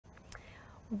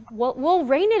We'll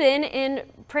rein it in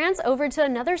and prance over to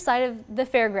another side of the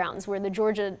fairgrounds where the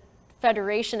Georgia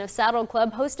Federation of Saddle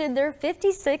Club hosted their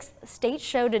 56th state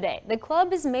show today. The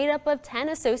club is made up of 10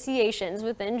 associations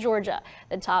within Georgia.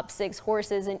 The top 6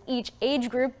 horses in each age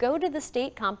group go to the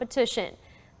state competition.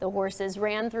 The horses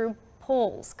ran through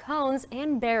poles, cones,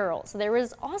 and barrels. There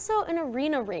was also an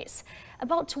arena race.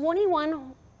 About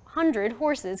 2,100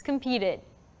 horses competed.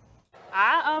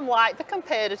 I like the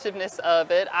competitiveness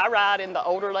of it. I ride in the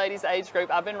older ladies age group.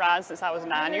 I've been riding since I was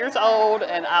 9 years old,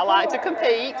 and I like to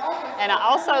compete. And I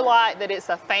also like that it's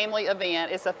a family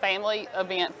event. It's a family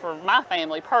event for my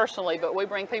family personally, but we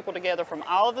bring people together from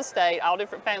all of the state, all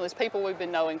different families, people we've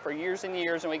been knowing for years and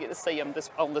years, and we get to see them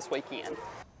on this weekend.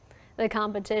 The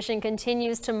competition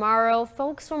continues tomorrow.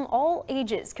 Folks from all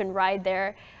ages can ride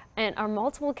there and are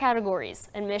multiple categories.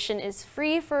 Admission is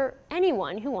free for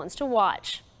anyone who wants to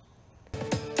watch.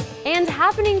 And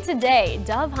happening today,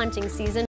 dove hunting season